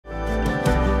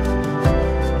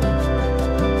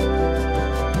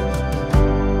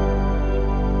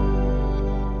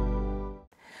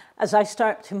as I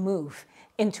start to move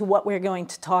into what we're going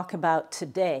to talk about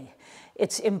today,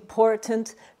 it's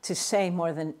important to say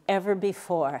more than ever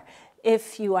before,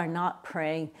 if you are not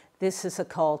praying, this is a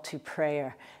call to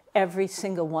prayer. Every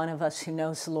single one of us who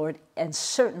knows the Lord, and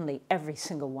certainly every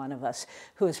single one of us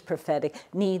who is prophetic,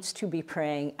 needs to be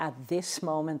praying at this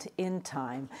moment in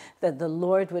time that the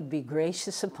Lord would be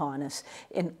gracious upon us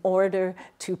in order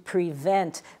to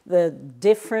prevent the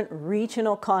different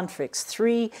regional conflicts,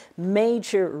 3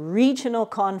 major regional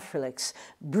conflicts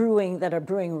that are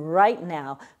brewing right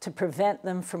now, to prevent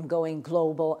them from going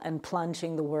global and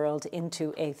plunging the world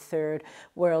into a 3rd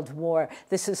world war.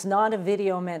 This is not a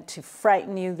video meant to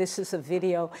frighten you. This is a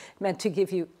video meant to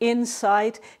give you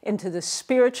insight into the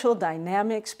spiritual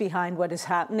dynamics behind what is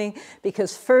happening,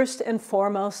 because first and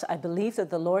foremost, I believe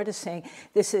that the Lord is saying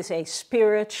this is a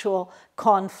spiritual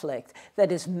conflict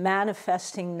that is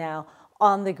manifesting now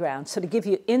on the ground. So to give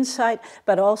you insight,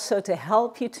 but also to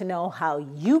help you to know how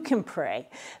you can pray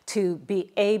to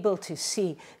be able to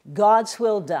see God's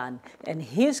will done and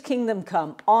His kingdom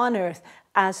come on earth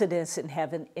as it is in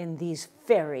heaven in these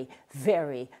very,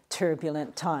 very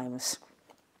turbulent times.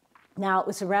 Now, it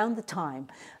was around the time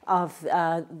of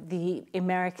the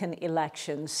American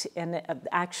elections and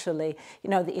actually,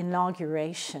 the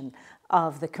inauguration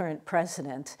of the current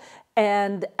president.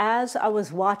 And as I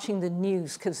was watching the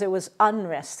news, because there was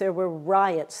unrest, there were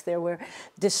riots, there were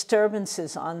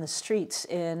disturbances on the streets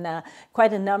in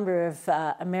quite a number of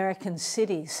American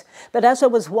cities. But as I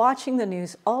was watching the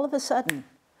news, all of a sudden,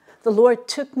 the Lord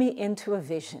took me into a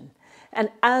vision. And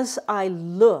as I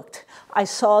looked, I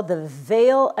saw the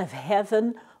veil of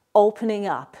heaven opening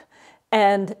up.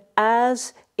 And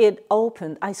as it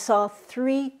opened, I saw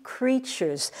 3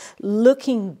 creatures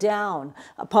looking down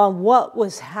upon what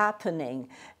was happening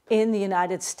in the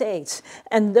United States.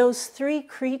 And those 3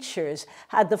 creatures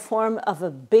had the form of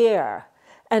a bear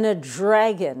and a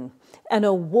dragon and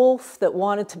a wolf that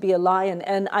wanted to be a lion.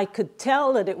 And I could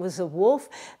tell that it was a wolf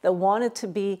that wanted to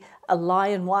be a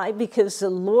lion. Why? Because the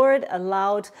Lord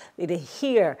allowed me to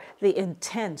hear the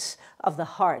intents of the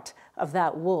heart of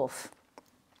that wolf.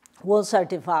 Wolves are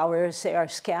devourers, they are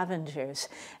scavengers.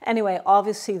 Anyway,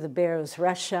 obviously the bear was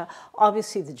Russia,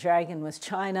 obviously the dragon was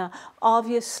China,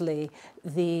 obviously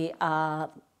the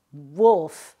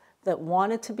wolf that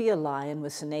wanted to be a lion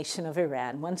was the nation of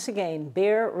Iran. Once again,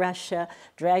 bear, Russia,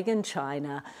 dragon,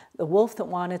 China. The wolf that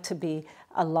wanted to be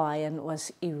a lion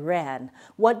was Iran.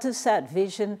 What does that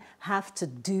vision have to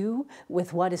do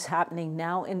with what is happening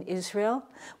now in Israel?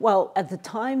 Well, at the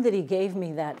time that he gave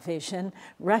me that vision,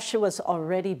 Russia was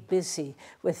already busy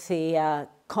with the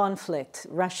conflict,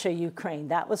 Russia-Ukraine.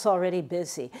 That was already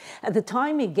busy. At the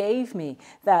time he gave me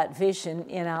that vision,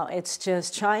 it's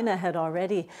just China had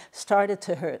already started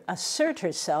to assert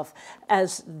herself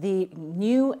as the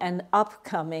new and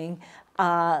upcoming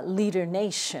leader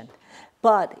nation.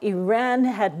 But Iran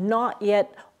had not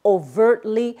yet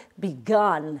overtly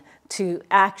begun to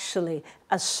actually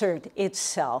assert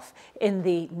itself in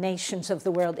the nations of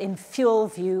the world, in full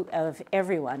view of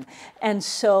everyone. And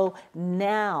so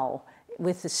now,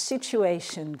 with the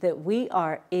situation that we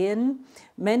are in,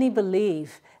 many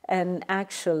believe, and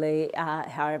actually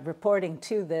are reporting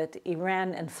too, that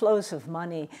Iran and flows of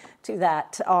money to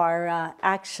that are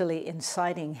actually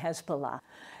inciting Hezbollah.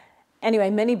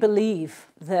 Anyway, many believe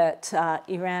that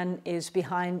Iran is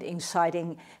behind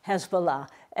inciting Hezbollah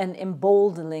and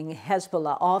emboldening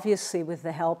Hezbollah, obviously with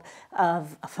the help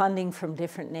of funding from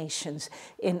different nations,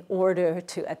 in order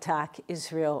to attack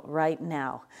Israel right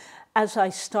now. As I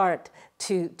start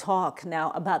to talk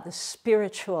now about the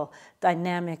spiritual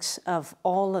dynamics of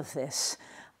all of this,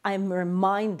 I'm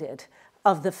reminded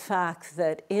of the fact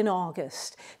that in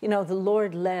August, the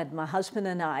Lord led my husband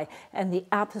and I and the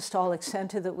apostolic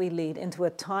center that we lead into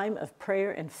a time of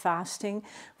prayer and fasting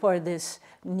for this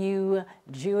new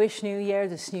Jewish New Year,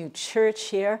 this new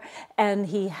church year. And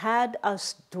he had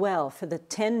us dwell for the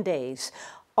 10 days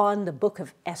on the book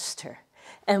of Esther.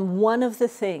 And one of the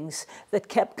things that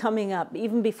kept coming up,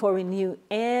 even before we knew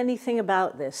anything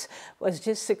about this, was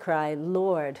just to cry,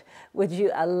 Lord, would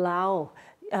you allow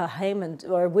Haman,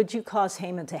 or would you cause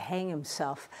Haman to hang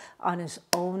himself on his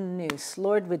own noose?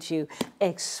 Lord, would you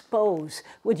expose,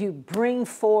 would you bring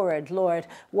forward, Lord,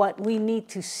 what we need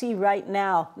to see right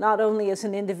now, not only as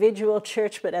an individual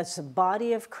church, but as the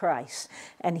body of Christ?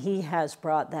 And he has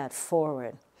brought that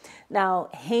forward. Now,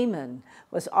 Haman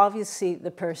was obviously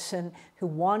the person who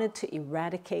wanted to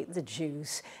eradicate the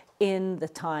Jews in the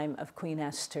time of Queen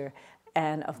Esther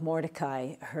and of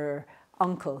Mordecai, her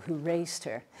uncle who raised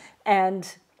her.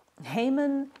 And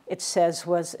Haman, it says,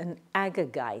 was an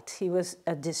Agagite. He was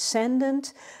a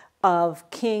descendant of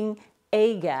King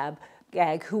Agab,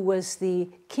 Agag, who was the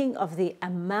king of the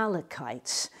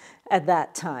Amalekites at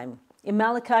that time.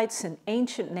 Amalekites, an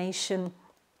ancient nation.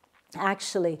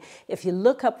 Actually, if you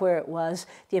look up where it was,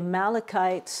 the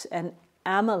Amalekites and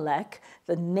Amalek,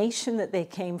 the nation that they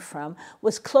came from,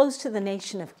 was close to the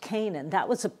nation of Canaan. That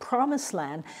was a promised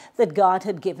land that God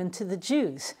had given to the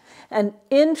Jews. And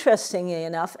interestingly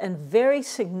enough, and very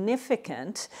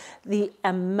significant, the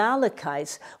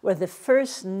Amalekites were the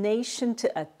first nation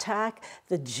to attack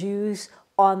the Jews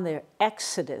on their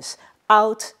exodus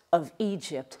out of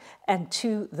Egypt and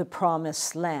to the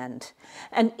promised land.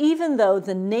 And even though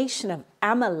the nation of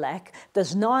Amalek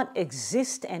does not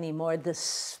exist anymore, the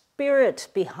spirit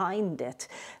behind it,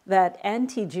 that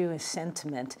anti-Jewish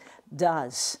sentiment,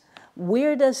 does.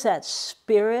 Where does that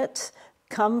spirit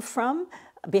come from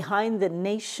behind the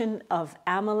nation of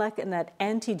Amalek and that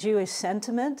anti-Jewish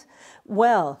sentiment?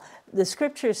 Well, the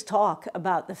scriptures talk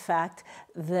about the fact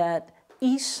that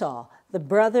Esau, the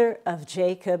brother of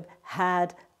Jacob,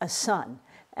 had a son,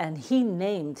 and he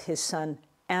named his son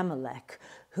Amalek,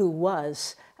 who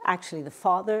was actually the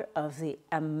father of the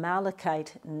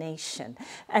Amalekite nation.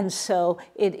 And so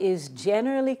it is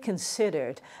generally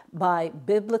considered by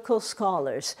biblical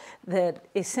scholars that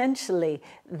essentially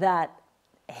that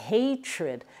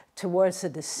hatred towards the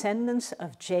descendants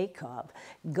of Jacob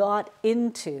got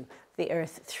into the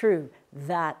earth through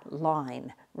that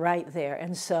line right there.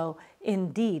 And so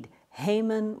indeed,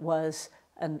 Haman was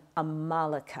an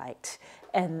Amalekite.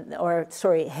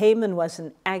 Haman was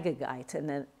an Agagite, and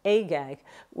then Agag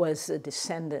was a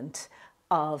descendant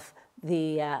of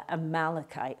the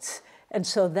Amalekites. And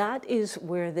so that is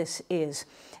where this is.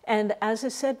 And as I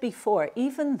said before,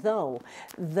 even though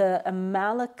the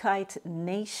Amalekite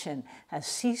nation has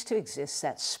ceased to exist,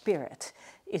 that spirit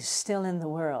is still in the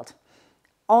world.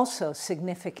 Also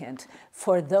significant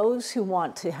for those who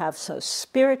want to have some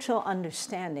spiritual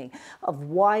understanding of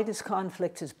why this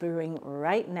conflict is brewing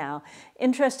right now.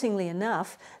 Interestingly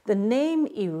enough, the name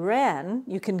Iran,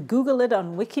 you can Google it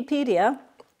on Wikipedia,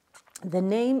 the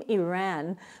name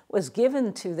Iran was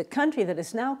given to the country that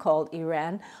is now called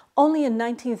Iran only in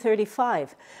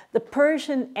 1935. The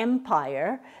Persian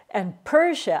Empire, and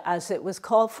Persia as it was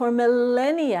called for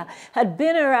millennia, had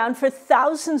been around for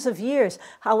thousands of years.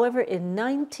 However, in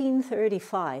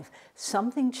 1935,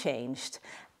 something changed,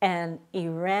 and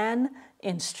Iran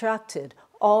instructed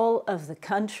all of the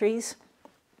countries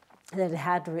that it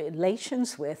had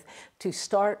relations with to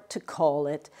start to call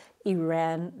it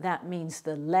Iran. That means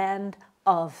the land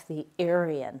of the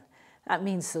Aryan. That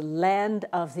means the land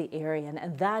of the Aryan,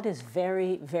 and that is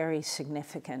very, very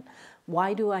significant.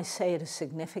 Why do I say it is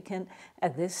significant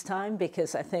at this time?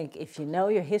 Because I think if you know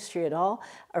your history at all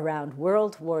around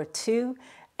World War II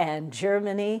and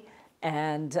Germany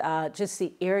and just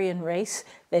the Aryan race,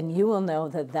 then you will know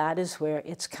that that is where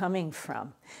it's coming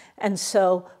from. And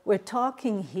so we're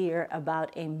talking here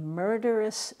about a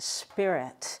murderous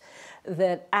spirit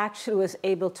that actually was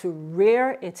able to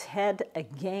rear its head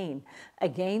again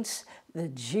against the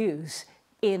Jews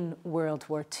in World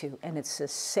War II. And it's the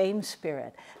same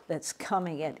spirit that's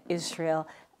coming at Israel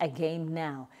again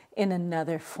now in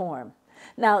another form.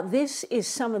 Now, this is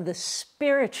some of the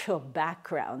spiritual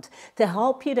background to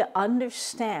help you to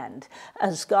understand,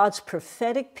 as God's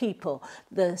prophetic people,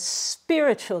 the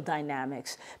spiritual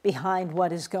dynamics behind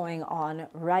what is going on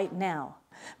right now.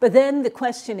 But then the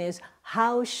question is,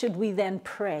 how should we then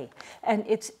pray? And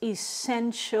it's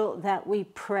essential that we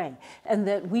pray, and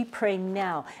that we pray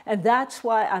now. And that's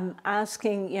why I'm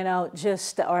asking,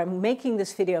 I'm making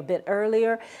this video a bit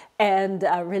earlier and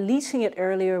releasing it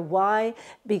earlier. Why?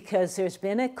 Because there's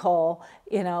been a call,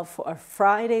 for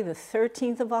Friday, the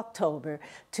 13th of October,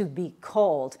 to be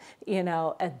called,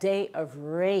 a day of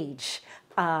rage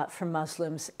for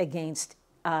Muslims against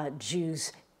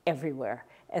Jews everywhere.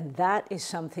 And that is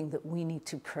something that we need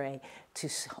to pray, to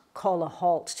call a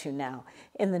halt to now,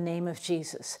 in the name of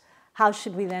Jesus. How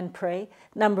should we then pray?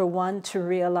 Number one, to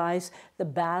realize the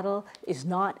battle is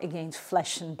not against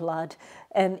flesh and blood.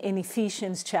 And in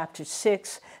Ephesians chapter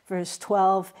 6, verse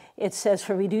 12, it says,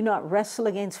 "For we do not wrestle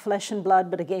against flesh and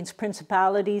blood, but against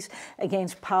principalities,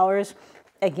 against powers,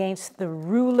 against the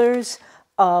rulers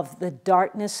of the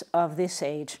darkness of this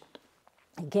age,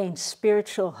 against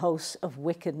spiritual hosts of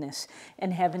wickedness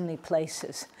in heavenly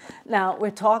places." Now, we're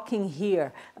talking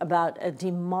here about a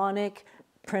demonic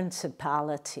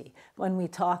principality when we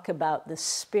talk about the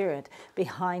spirit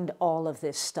behind all of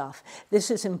this stuff.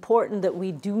 This is important that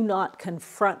we do not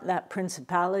confront that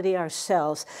principality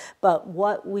ourselves, but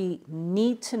what we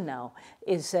need to know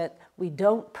is that we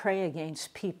don't pray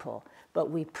against people,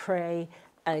 but we pray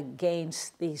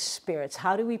against these spirits.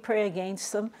 How do we pray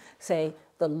against them? Say,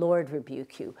 the Lord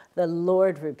rebuke you. The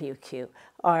Lord rebuke you.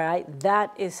 All right?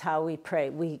 That is how we pray.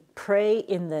 We pray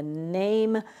in the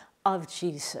name of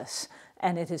Jesus.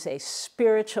 And it is a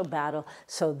spiritual battle.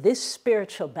 So this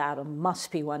spiritual battle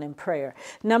must be won in prayer.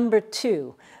 Number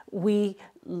two, we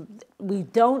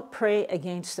don't pray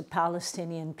against the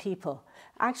Palestinian people.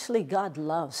 Actually, God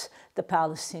loves the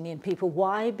Palestinian people.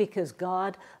 Why? Because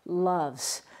God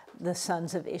loves the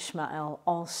sons of Ishmael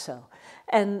also.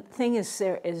 And the thing is,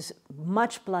 there is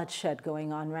much bloodshed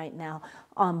going on right now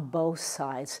on both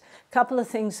sides. A couple of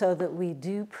things, though, that we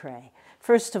do pray.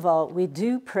 First of all, we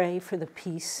do pray for the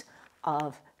peace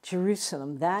of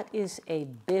Jerusalem. That is a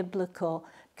biblical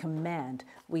command.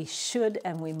 We should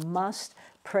and we must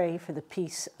pray for the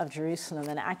peace of Jerusalem.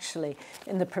 And actually,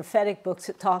 in the prophetic books,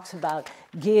 it talks about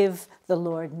give the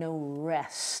Lord no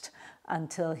rest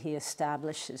until he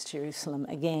establishes Jerusalem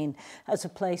again as a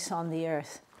place on the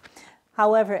earth.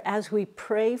 However, as we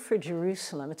pray for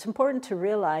Jerusalem, it's important to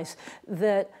realize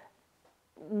that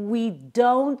we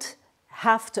don't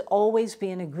have to always be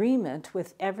in agreement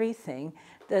with everything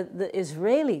that the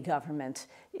Israeli government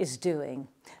is doing.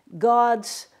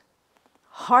 God's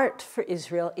heart for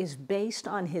Israel is based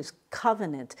on his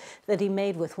covenant that he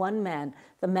made with one man,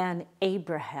 the man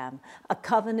Abraham. A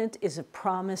covenant is a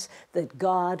promise that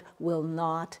God will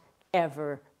not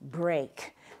ever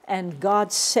break. And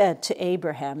God said to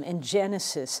Abraham in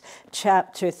Genesis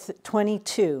chapter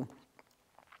 22,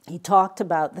 he talked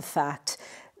about the fact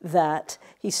that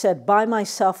he said, by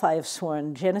myself I have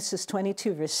sworn, Genesis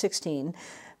 22, verse 16,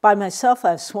 by myself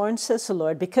I have sworn, says the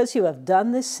Lord, because you have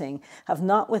done this thing, have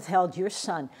not withheld your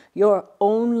son, your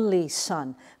only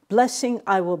son. Blessing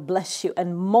I will bless you,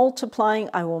 and multiplying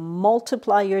I will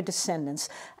multiply your descendants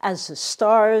as the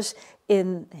stars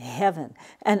in heaven,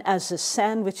 and as the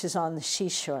sand which is on the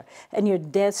seashore, and your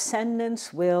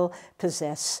descendants will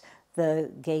possess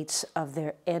the gates of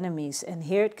their enemies. And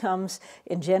here it comes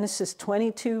in Genesis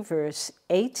 22, verse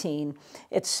 18.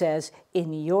 It says,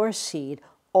 in your seed,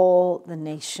 all the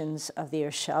nations of the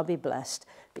earth shall be blessed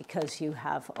because you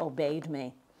have obeyed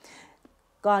me.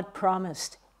 God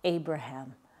promised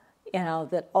Abraham,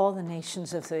 that all the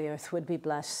nations of the earth would be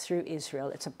blessed through Israel.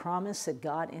 It's a promise that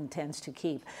God intends to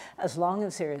keep. As long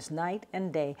as there is night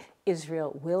and day,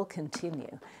 Israel will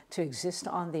continue to exist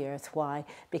on the earth. Why?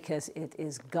 Because it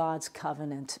is God's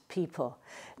covenant people.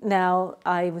 Now,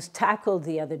 I was tackled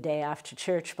the other day after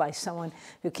church by someone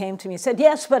who came to me and said,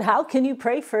 yes, but how can you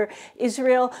pray for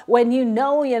Israel when you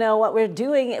know what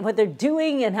they're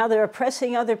doing and how they're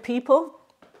oppressing other people?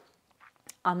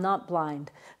 I'm not blind,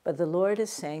 but the Lord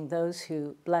is saying those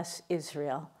who bless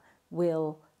Israel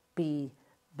will be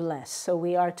blessed. So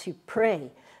we are to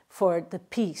pray for the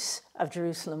peace of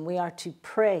Jerusalem. We are to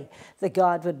pray that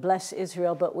God would bless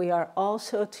Israel, but we are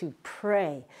also to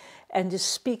pray and to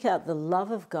speak out the love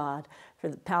of God for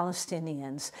the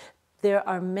Palestinians. There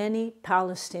are many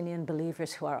Palestinian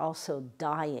believers who are also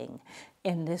dying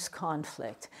in this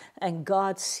conflict, and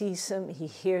God sees them, he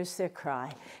hears their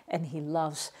cry, and he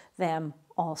loves them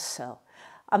also.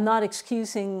 I'm not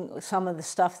excusing some of the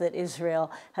stuff that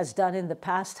Israel has done in the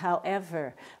past.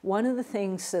 However, one of the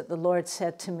things that the Lord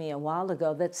said to me a while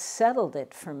ago that settled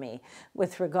it for me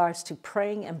with regards to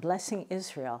praying and blessing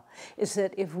Israel is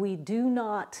that if we do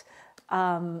not,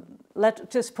 let's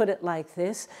just put it like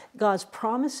this, God's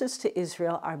promises to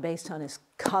Israel are based on his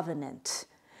covenant.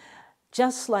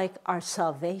 Just like our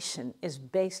salvation is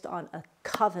based on a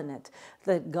covenant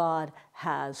that God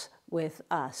has with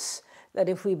us. That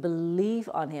if we believe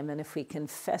on him and if we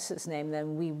confess his name,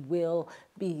 then we will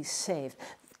be saved.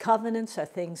 Covenants are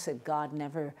things that God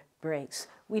never breaks.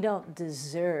 We don't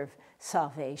deserve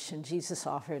salvation. Jesus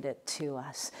offered it to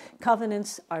us.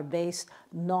 Covenants are based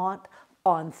not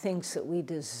on things that we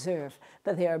deserve,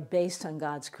 but they are based on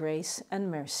God's grace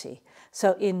and mercy.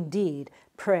 So indeed,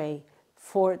 pray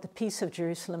for the peace of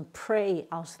Jerusalem. Pray,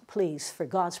 please, for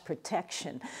God's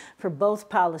protection for both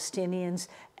Palestinians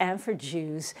and for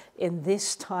Jews in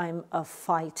this time of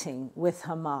fighting with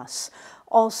Hamas.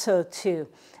 Also to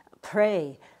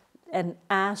pray and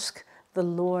ask the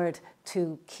Lord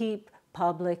to keep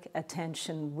public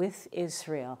attention with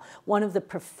Israel. One of the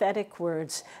prophetic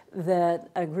words that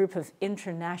a group of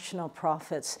international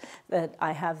prophets that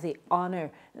I have the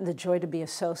honor and the joy to be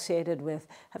associated with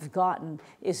have gotten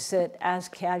is that as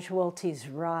casualties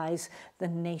rise, the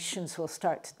nations will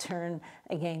start to turn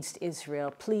against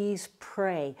Israel. Please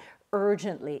pray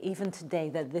urgently, even today,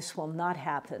 that this will not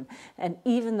happen. And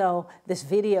even though this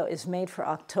video is made for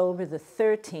October the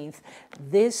 13th,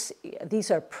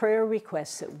 these are prayer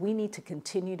requests that we need to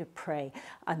continue to pray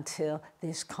until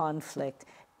this conflict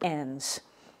ends.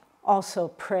 Also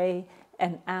pray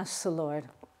and ask the Lord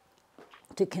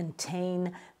to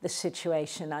contain the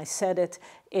situation. I said it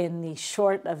in the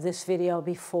short of this video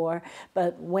before,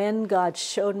 but when God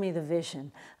showed me the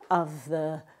vision of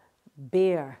the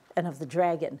bear and of the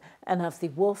dragon and of the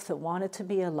wolf that wanted to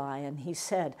be a lion, he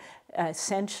said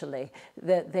essentially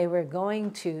that they were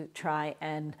going to try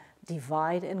and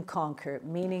divide and conquer,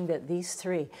 meaning that these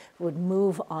three would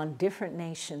move on different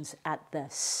nations at the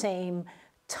same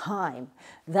time.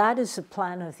 That is the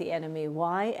plan of the enemy.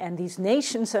 Why? And these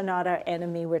nations are not our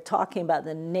enemy. We're talking about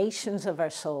the nations of our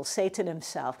soul, Satan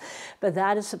himself. But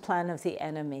that is the plan of the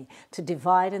enemy, to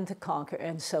divide and to conquer.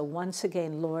 And so once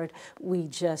again, Lord, we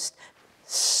just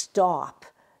stop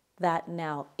that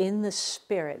now. In the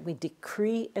Spirit, we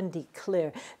decree and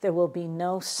declare there will be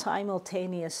no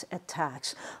simultaneous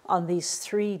attacks on these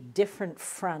three different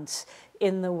fronts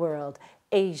in the world: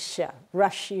 Asia,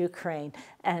 Russia, Ukraine,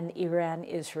 and Iran,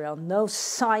 Israel. No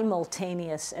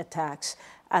simultaneous attacks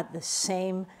at the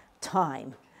same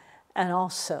time. And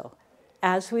also,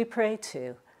 as we pray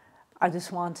too, I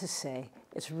just want to say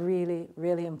it's really,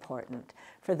 really important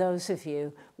for those of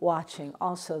you watching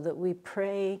also that we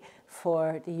pray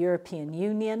for the European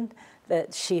Union,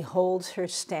 that she holds her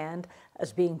stand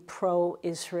as being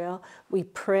pro-Israel. We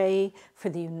pray for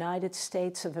the United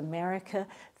States of America,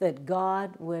 that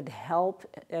God would help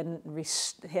and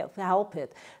help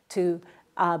it to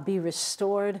be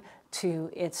restored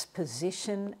to its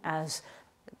position as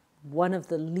one of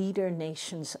the leader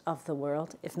nations of the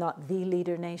world, if not the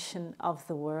leader nation of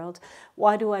the world.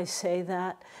 Why do I say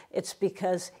that? It's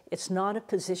because it's not a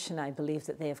position, I believe,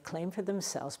 that they have claimed for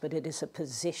themselves, but it is a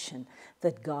position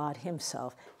that God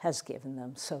himself has given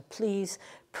them. So please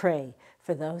pray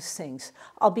for those things.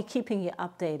 I'll be keeping you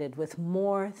updated with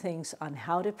more things on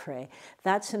how to pray.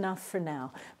 That's enough for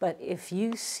now. But if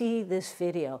you see this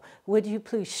video, would you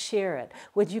please share it?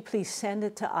 Would you please send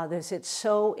it to others? It's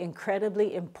so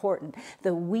incredibly important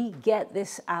that we get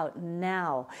this out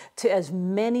now to as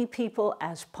many people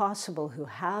as possible who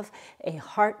have a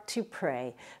heart to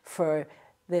pray for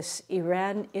this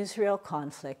Iran-Israel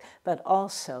conflict, but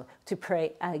also to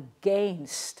pray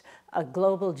against a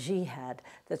global jihad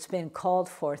that's been called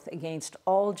forth against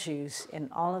all Jews in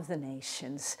all of the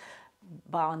nations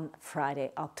on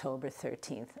Friday, October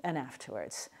 13th and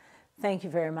afterwards. Thank you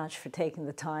very much for taking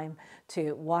the time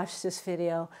to watch this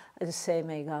video. I just say,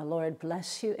 may God, Lord,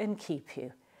 bless you and keep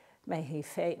you. May he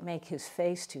make his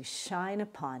face to shine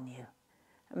upon you.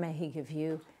 May he give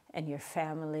you and your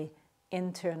family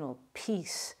internal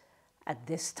peace at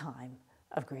this time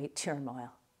of great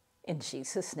turmoil. In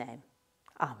Jesus' name,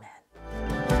 amen.